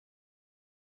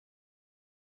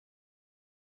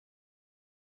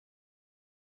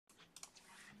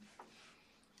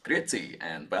Grüezi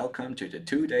and welcome to the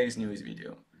 2 days news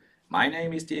video. My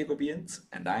name is Bienz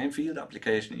and I am Field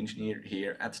Application Engineer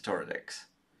here at Toradex.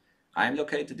 I am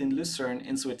located in Lucerne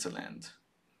in Switzerland.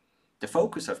 The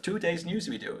focus of 2 days news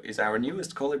video is our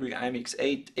newest Colibri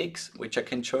iMX8X, which I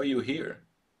can show you here.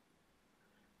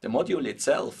 The module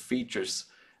itself features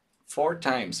 4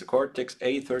 times the Cortex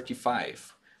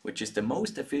A35, which is the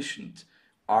most efficient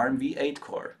ARM V8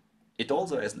 core. It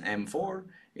also has an M4,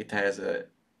 it has a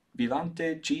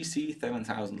Vivante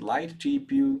GC7000 Lite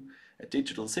GPU, a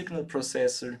digital signal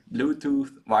processor,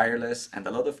 Bluetooth, wireless, and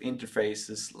a lot of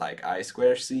interfaces like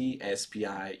I2C,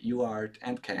 SPI, UART,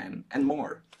 and CAN, and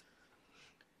more.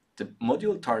 The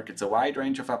module targets a wide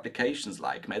range of applications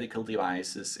like medical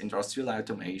devices, industrial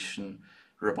automation,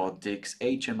 robotics,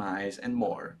 HMIs, and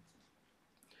more.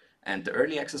 And the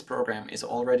early access program is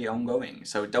already ongoing,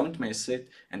 so don't miss it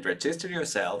and register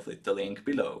yourself with the link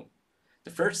below. The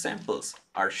first samples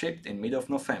are shipped in mid of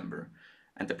November,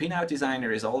 and the pinout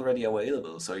designer is already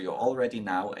available, so you're already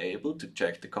now able to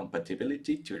check the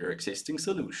compatibility to your existing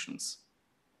solutions.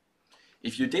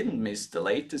 If you didn't miss the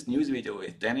latest news video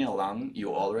with Daniel Lang,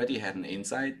 you already had an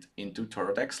insight into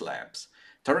Toradex Labs.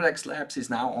 Toradex Labs is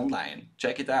now online.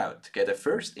 Check it out. Get a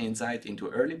first insight into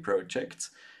early projects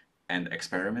and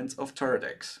experiments of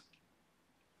Toradex.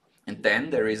 And then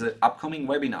there is an upcoming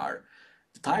webinar.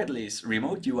 The title is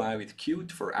Remote UI with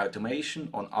Qt for Automation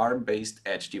on ARM-based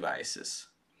Edge Devices.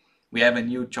 We have a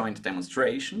new joint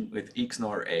demonstration with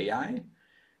Xnor.ai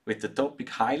with the topic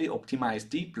Highly Optimized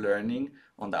Deep Learning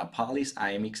on the Apalis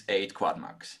iMX8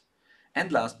 QuadMax.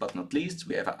 And last but not least,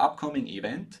 we have an upcoming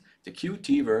event, the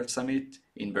Qt World Summit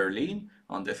in Berlin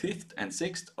on the 5th and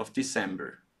 6th of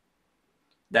December.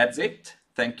 That's it.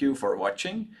 Thank you for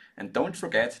watching and don't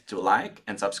forget to like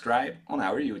and subscribe on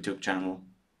our YouTube channel.